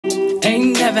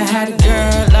never had a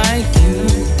girl like you.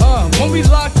 When we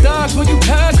locked eyes, when you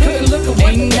passed, couldn't look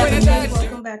away.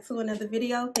 Welcome back to another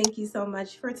video. Thank you so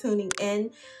much for tuning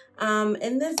in.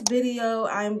 In this video,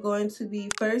 I'm going to be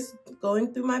first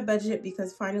going through my budget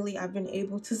because finally I've been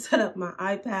able to set up my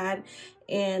iPad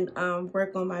and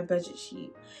work on my budget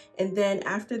sheet. And then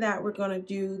after that, we're going to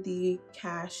do the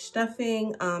cash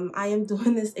stuffing. I am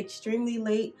doing this extremely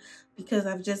late because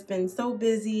I've just been so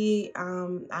busy.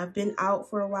 I've been out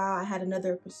for a while. I had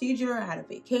another procedure. I had a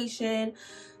vacation.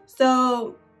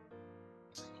 So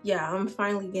yeah, I'm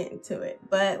finally getting to it,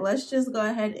 but let's just go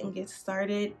ahead and get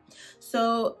started.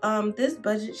 So this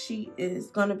budget sheet is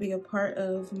going to be a part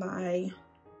of my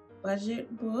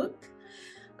budget book.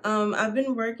 I've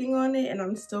been working on it and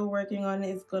I'm still working on it.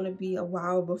 It's going to be a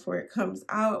while before it comes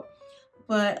out,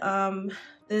 but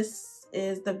this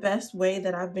is the best way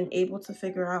that I've been able to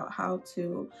figure out how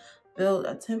to build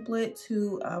a template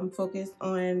to focus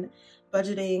on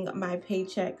budgeting my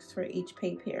paychecks for each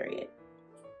pay period.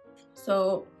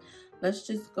 So let's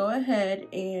just go ahead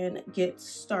and get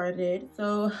started.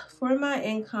 So for my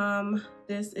income,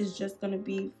 this is just going to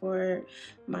be for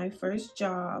my first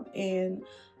job, and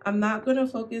I'm not going to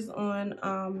focus on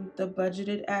the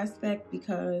budgeted aspect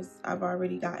because I've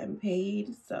already gotten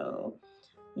paid. So,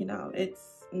 you know,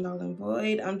 it's null and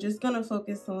void. I'm just going to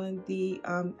focus on the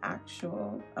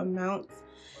actual amounts.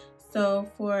 So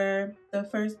for the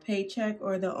first paycheck,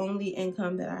 or the only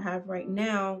income that I have right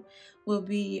now, will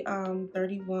be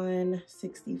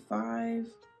 $31.65,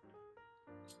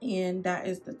 and that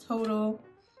is the total.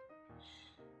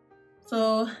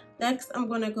 So next I'm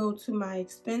going to go to my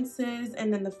expenses,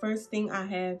 and then the first thing I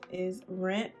have is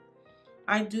rent.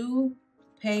 I do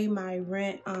pay my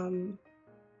rent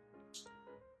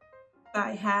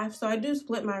by half, so I do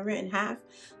split my rent in half.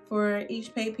 For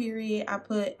each pay period, I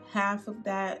put half of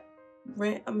that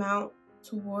rent amount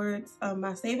towards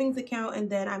my savings account, and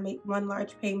then I make one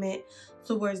large payment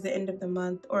towards the end of the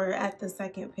month or at the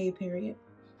second pay period.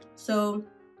 So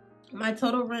my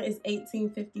total rent is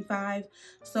 $18.55,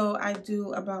 so I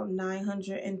do about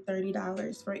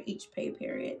 $930 for each pay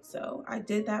period. So I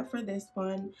did that for this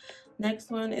one. Next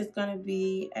one is going to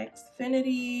be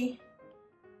Xfinity,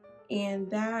 and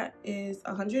that is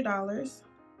 $100.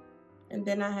 And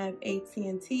then I have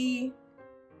AT&T,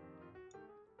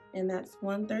 and that's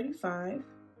 $135.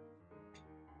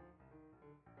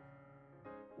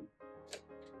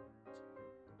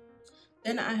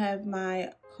 Then I have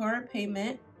my car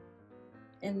payment,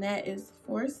 and that is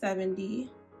 $470.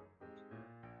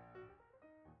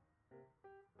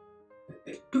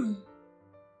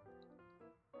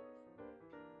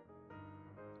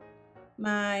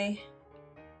 My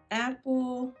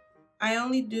Apple, I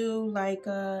only do like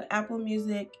Apple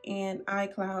Music and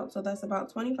iCloud, so that's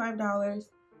about $25.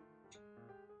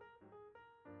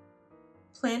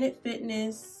 Planet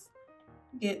Fitness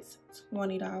gets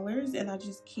 $20, and I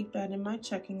just keep that in my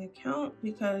checking account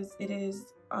because it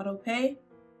is auto pay.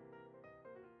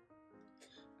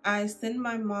 I send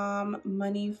my mom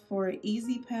money for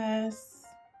Easy Pass.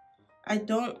 I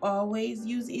don't always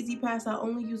use Easy Pass. I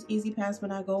only use Easy Pass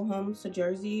when I go home to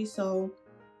Jersey, so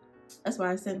that's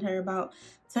why I send her about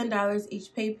 $10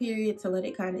 each pay period to let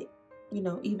it kind of, you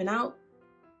know, even out.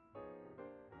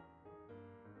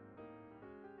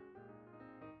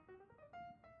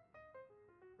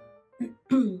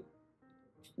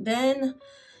 Then,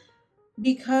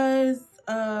 because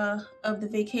of the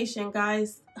vacation,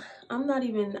 guys, I'm not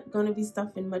even going to be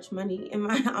stuffing much money in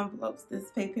my envelopes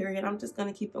this pay period. I'm just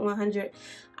going to keep it 100.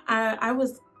 I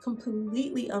was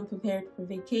completely unprepared for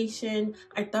vacation.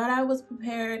 I thought I was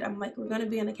prepared. I'm like, we're going to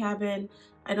be in a cabin.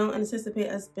 I don't anticipate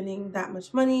us spending that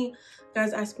much money.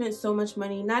 Guys, I spent so much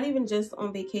money, not even just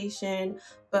on vacation,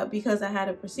 but because I had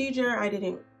a procedure, I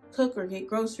didn't cook or get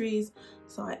groceries,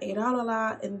 so I ate out a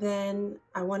lot, and then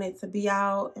I wanted to be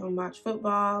out and watch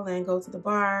football and go to the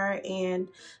bar and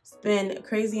spend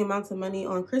crazy amounts of money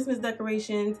on Christmas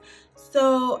decorations.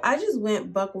 So I just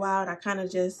went buck wild. I kind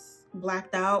of just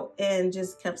blacked out and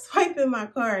just kept swiping my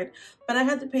card, but I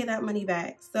had to pay that money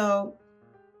back. So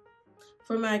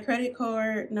for my credit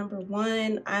card number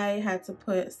one, I had to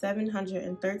put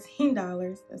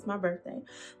 $713. That's my birthday,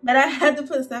 but I had to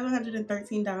put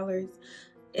 $713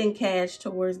 in cash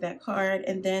towards that card.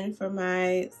 And then for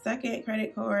my second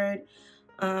credit card,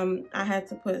 I had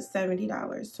to put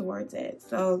 $70 towards it.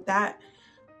 So that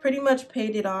pretty much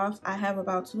paid it off. I have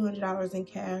about $200 in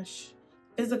cash,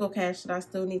 physical cash, that I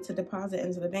still need to deposit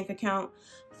into the bank account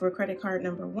for credit card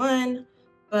number one,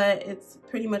 but it's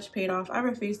pretty much paid off. I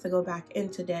refuse to go back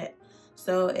into debt.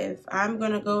 So if I'm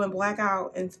gonna go and black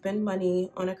out and spend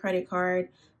money on a credit card,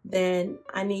 then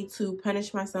I need to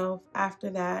punish myself after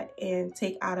that and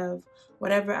take out of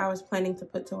whatever I was planning to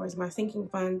put towards my sinking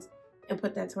funds and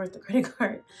put that towards the credit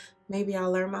card. Maybe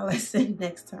I'll learn my lesson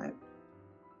next time.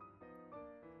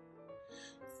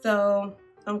 So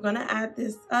I'm gonna add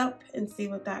this up and see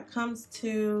what that comes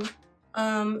to.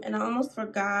 And I almost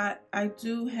forgot, I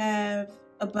do have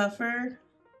a buffer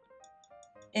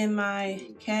in my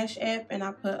Cash App, and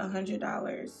I put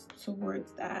 $100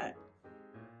 towards that.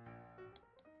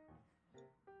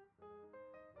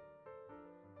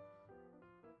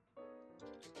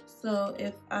 So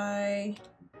if I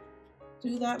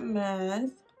do that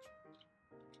math,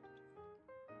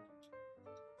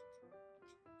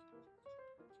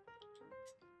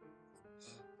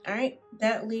 all right,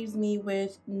 that leaves me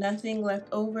with nothing left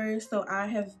over. So I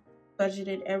have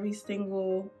budgeted every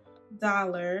single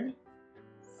dollar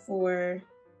for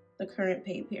the current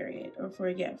pay period, or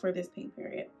for this pay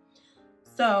period.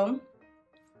 So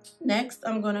next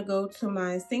I'm gonna go to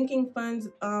my sinking funds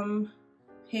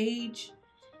page,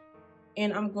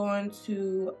 and I'm going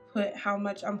to put how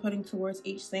much I'm putting towards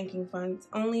each sinking funds.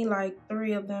 Only like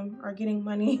 3 of them are getting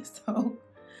money, so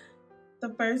the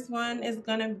first one is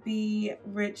gonna be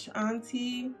Rich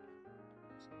Auntie.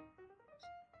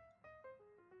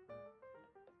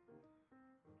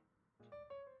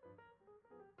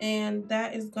 And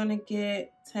that is gonna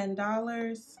get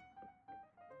 $10.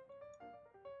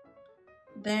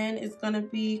 Then it's gonna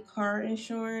be car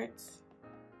insurance.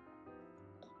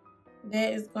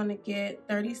 That is gonna get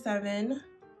 $37.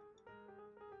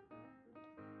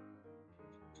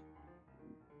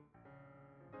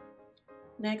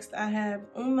 Next I have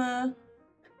Uma,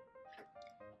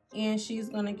 and she's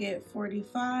gonna get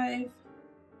 $45.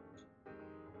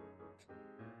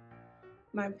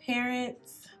 My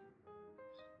parents,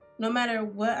 no matter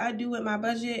what I do with my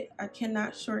budget, I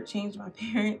cannot shortchange my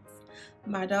parents,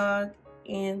 my dog,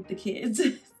 and the kids.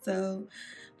 So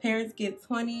parents get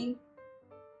 $20.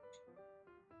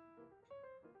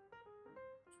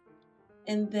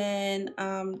 And then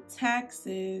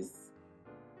taxes,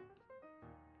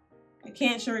 I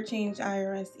can't shortchange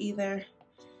IRS either,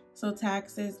 so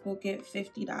taxes will get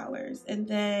 $50. And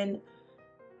then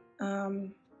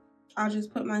I'll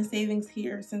just put my savings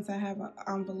here since I have an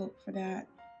envelope for that.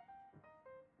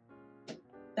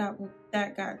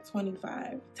 That got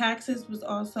 $25. Taxes was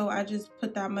also, I just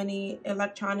put that money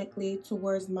electronically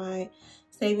towards my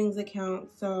savings account,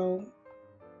 so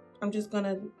I'm just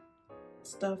gonna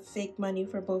stuff fake money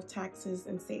for both taxes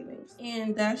and savings,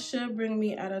 and that should bring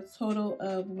me at a total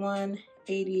of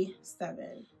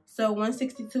 $187. So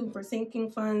 $162 for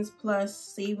sinking funds plus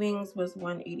savings was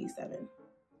 $187.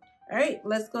 All right,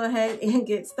 let's go ahead and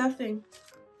get stuffing.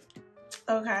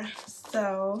 Okay,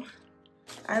 so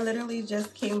I literally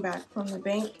just came back from the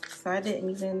bank, so I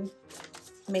didn't even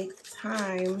make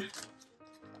time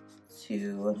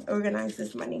to organize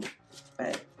this money,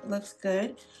 but it looks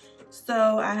good.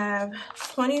 So I have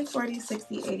 20, 40,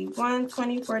 60, 81,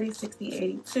 20, 40, 60,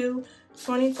 82,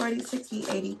 20, 40, 60,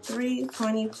 83,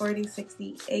 20, 40,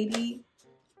 60, 80.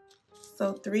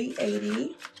 So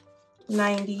 380,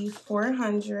 90,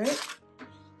 400,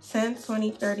 10,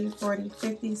 20, 30, 40,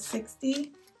 50,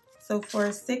 60. So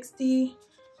 460,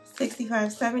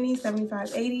 65, 70,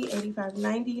 75, 80, 85,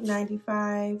 90,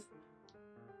 95,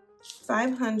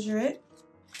 500.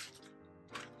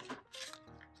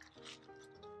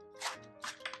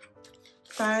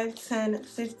 5, 10,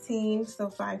 15, so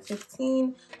 5,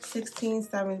 15, 16,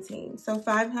 17. So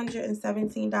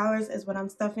 $517 is what I'm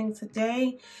stuffing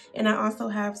today. And I also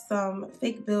have some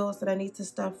fake bills that I need to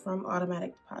stuff from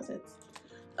automatic deposits.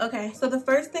 Okay, so the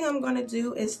first thing I'm going to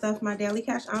do is stuff my daily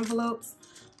cash envelopes.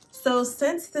 So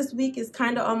since this week is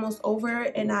kind of almost over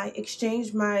and I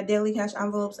exchange my daily cash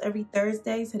envelopes every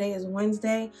Thursday, today is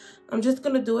Wednesday, I'm just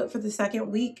going to do it for the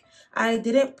second week. I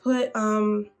didn't put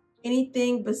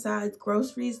anything besides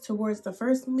groceries towards the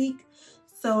first week.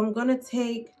 So I'm gonna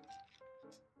take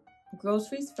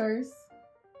groceries first.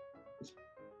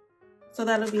 So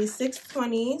that'll be 6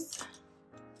 20s.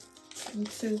 1,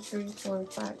 2, 3, 4,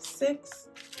 5, 6.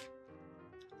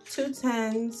 2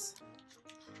 10s.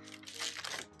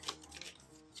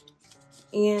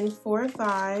 And 4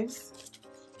 5s.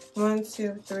 1,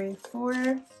 2, 3,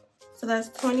 4. So that's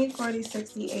 20, 40,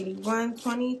 60, 81,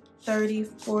 20, 30,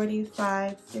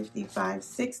 45, 55,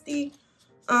 60.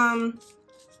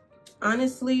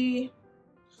 Honestly,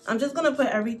 I'm just gonna put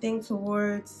everything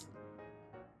towards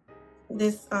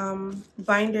this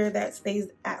binder that stays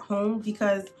at home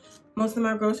because most of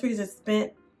my groceries are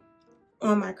spent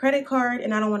on my credit card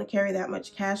and I don't want to carry that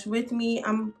much cash with me.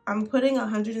 I'm putting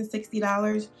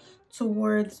 $160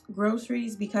 towards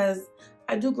groceries because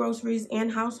I do groceries and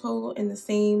household in the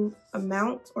same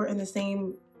amount or in the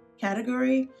same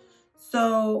category.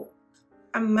 So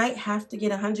I might have to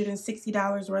get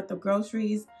 $160 worth of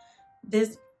groceries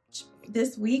this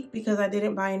week because I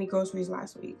didn't buy any groceries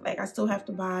last week. Like I still have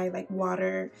to buy like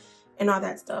water and all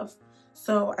that stuff.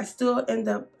 So I still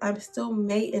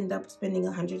may end up spending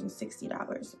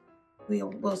 $160.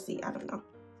 We'll see, I don't know.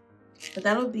 But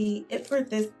that'll be it for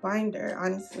this binder,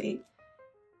 honestly.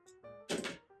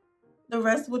 The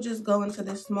rest will just go into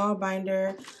this small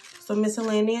binder. So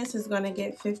miscellaneous is gonna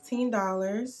get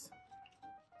 $15.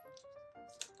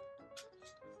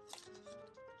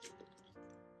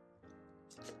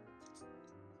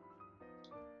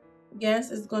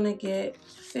 Gas is gonna get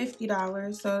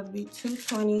 $50, so it'll be 2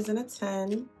 20s and a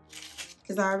 10,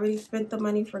 because I already spent the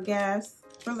money for gas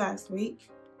for last weekend.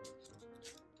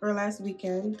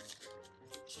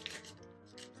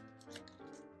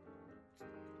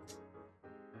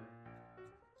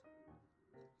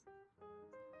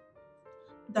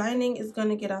 Dining is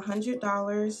gonna get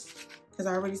 $100, because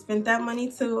I already spent that money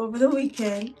too over the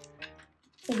weekend.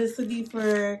 So this will be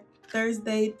for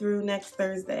Thursday through next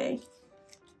Thursday.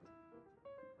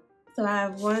 So I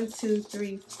have 4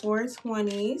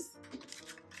 20s,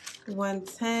 1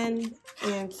 10,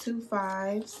 and 2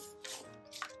 5s.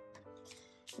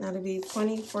 That'll be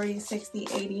 20, 40, 60,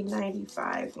 80,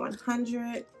 95,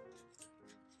 100.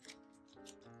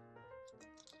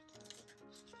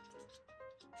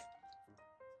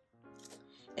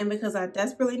 And because I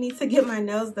desperately need to get my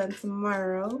nails done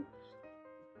tomorrow,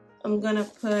 I'm gonna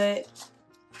put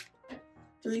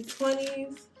 3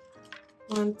 20s,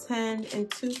 1 10, and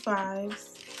 2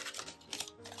 5s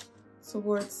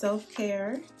towards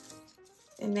self-care.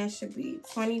 And that should be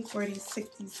 20, 40,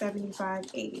 60, 75,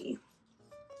 80.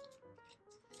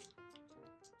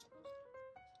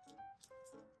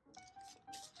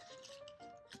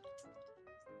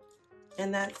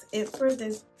 And that's it for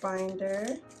this binder.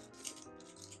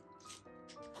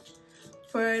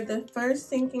 For the first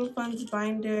sinking funds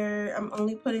binder, I'm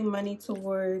only putting money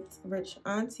towards Rich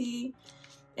Auntie,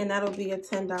 and that'll be a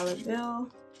 $10 bill.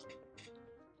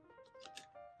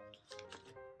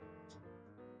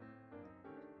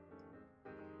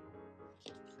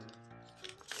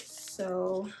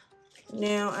 So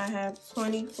now I have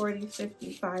 $20, $40,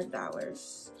 $50,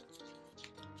 $55.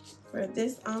 For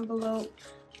this envelope,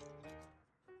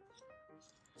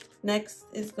 next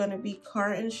is gonna be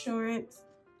car insurance.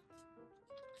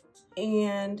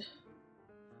 And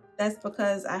that's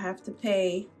because I have to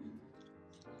pay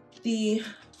the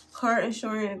car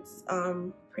insurance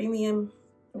premium,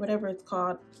 or whatever it's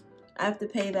called. I have to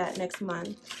pay that next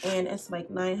month, and it's like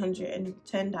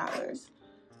 $910.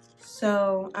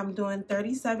 So I'm doing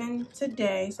 37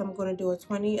 today. So I'm going to do a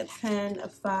 20, a 10, a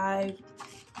 5,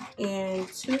 and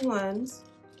 2 1s.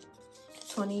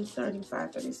 20,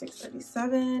 35, 36,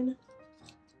 37.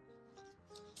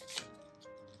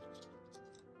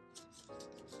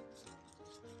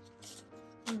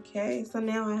 Okay, so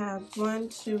now I have 1,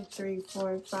 2, 3,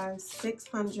 4, 5,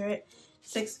 600,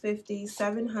 650,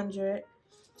 700,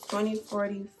 20,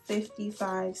 40,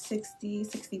 55, 60,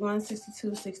 61,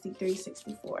 62, 63,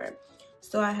 64.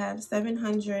 So I have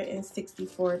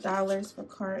 $764 for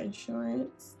car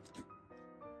insurance.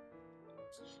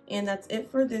 And that's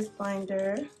it for this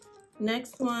binder.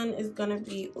 Next one is gonna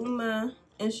be Uma,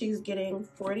 and she's getting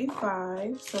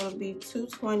 45. So it'll be 2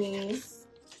 20s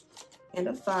and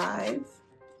a 5.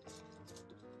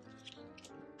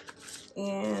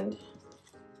 And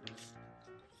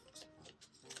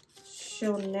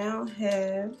she'll now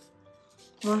have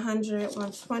 100,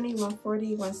 120,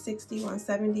 140, 160,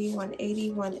 170,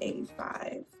 180,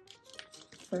 185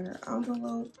 for her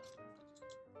envelope.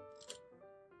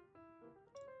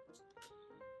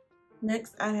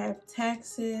 Next, I have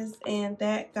taxes, and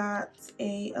that got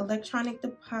a electronic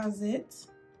deposit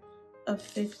of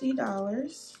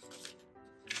 $50.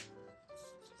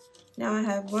 Now I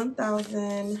have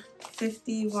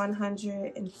 1,050,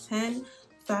 110.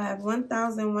 So I have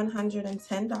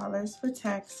 $1,110 for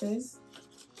taxes.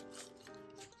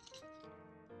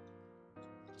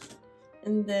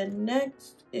 And then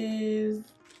next is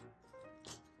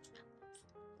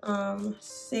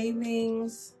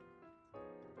savings.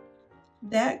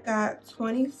 That got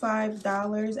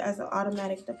 $25 as an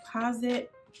automatic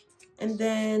deposit. And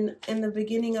then in the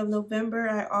beginning of November,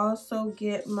 I also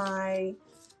get my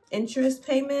interest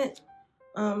payment.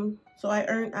 So I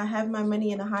have my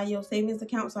money in a high yield savings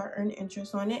account, so I earn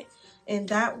interest on it, and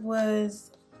that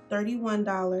was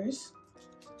 $31.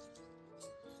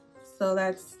 So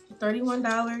that's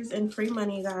 $31 in free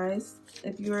money, guys.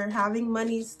 If you're having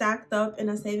money stacked up in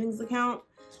a savings account,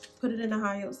 put it in a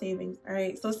high yield savings. All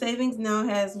right, so savings now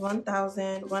has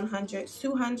 1,000, 100,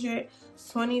 200,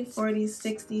 20, 40,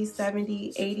 60,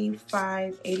 70,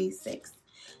 85, 86.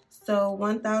 So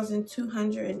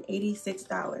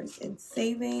 $1,286 in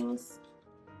savings.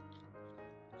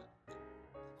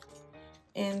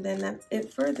 And then that's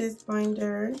it for this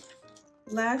binder.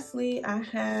 Lastly, I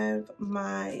have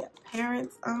my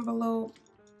parents' envelope.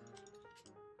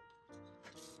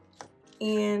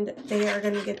 And they are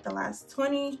going to get the last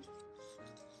 20.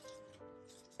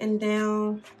 And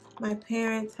down, my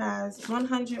parents has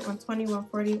 100, 120,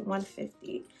 140,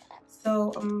 150.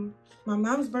 So my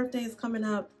mom's birthday is coming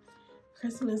up.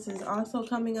 Christmas is also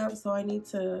coming up, so I need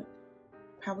to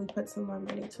probably put some more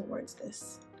money towards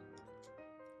this.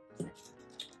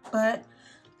 But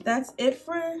that's it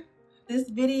for this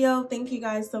video. Thank you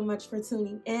guys so much for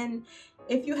tuning in.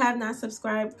 If you have not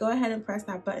subscribed, go ahead and press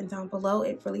that button down below.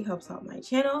 It really helps out my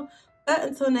channel. But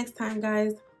until next time,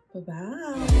 guys,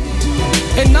 bye-bye.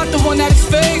 And not the one that is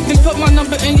fake. Then put my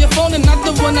number in your phone and not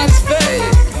the one that is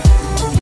fake.